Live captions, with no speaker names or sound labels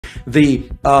The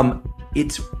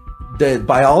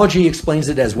biology explains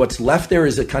it as what's left there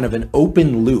is a kind of an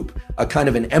open loop, a kind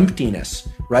of an emptiness,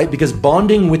 right? Because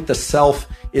bonding with the self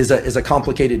is a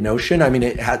complicated notion. I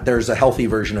mean, there's a healthy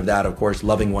version of that, of course,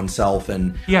 loving oneself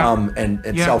and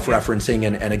self-referencing.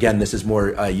 And again, this is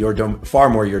more far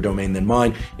more your domain than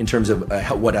mine in terms of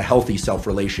what a healthy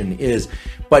self-relation is.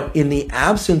 But in the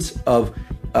absence of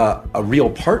a real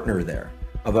partner there,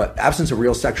 of an absence of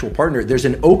real sexual partner, there's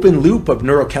an open loop of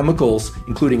neurochemicals,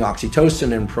 including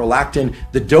oxytocin and prolactin.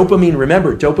 The dopamine,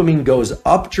 remember, dopamine goes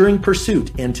up during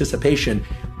pursuit, anticipation,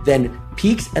 then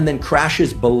peaks and then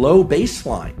crashes below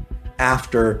baseline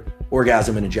after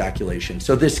orgasm and ejaculation.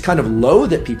 So this kind of low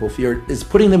that people fear is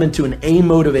putting them into an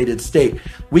amotivated state.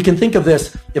 We can think of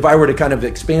this, if I were to kind of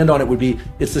expand on it, would be,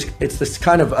 it's this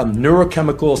kind of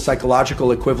neurochemical,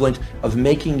 psychological equivalent of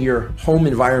making your home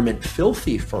environment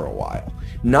filthy for a while,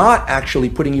 not actually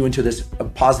putting you into this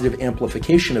positive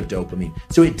amplification of dopamine.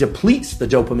 So it depletes the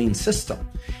dopamine system.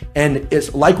 And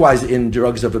it's likewise in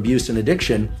drugs of abuse and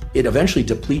addiction, it eventually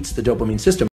depletes the dopamine system.